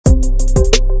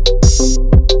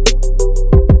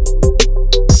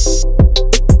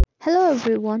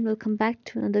everyone, welcome back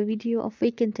to another video of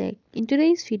Wake&Tech. In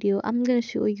today's video, I'm going to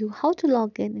show you how to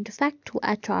log in into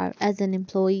FactoHR as an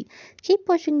employee. Keep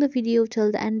watching the video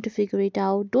till the end to figure it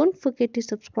out. Don't forget to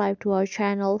subscribe to our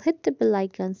channel, hit the bell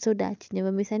icon so that you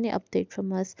never miss any update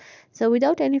from us. So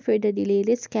without any further delay,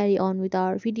 let's carry on with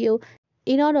our video.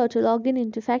 In order to log in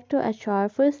into FactoHR,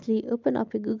 firstly open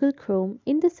up your Google Chrome.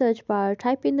 In the search bar,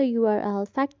 type in the URL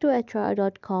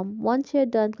factohr.com. Once you're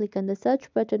done, click on the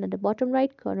search button at the bottom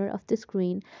right corner of the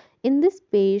screen. In this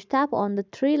page, tap on the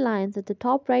three lines at the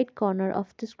top right corner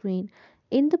of the screen.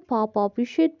 In the pop-up, you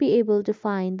should be able to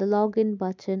find the login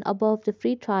button above the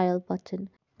free trial button.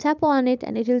 Tap on it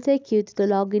and it will take you to the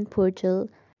login portal.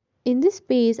 In this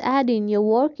page, add in your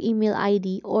work email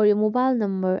ID or your mobile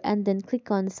number and then click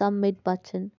on the submit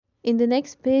button. In the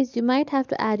next page, you might have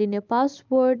to add in your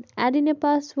password. Add in your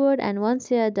password and once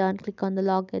you are done, click on the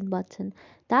login button.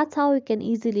 That's how you can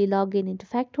easily log in into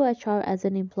FactoHR as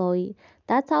an employee.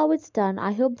 That's how it's done.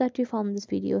 I hope that you found this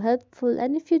video helpful,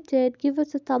 and if you did, give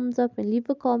us a thumbs up and leave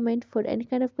a comment for any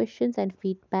kind of questions and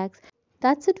feedbacks.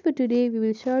 That's it for today. We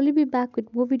will surely be back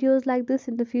with more videos like this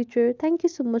in the future. Thank you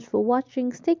so much for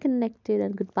watching. Stay connected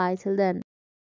and goodbye till then.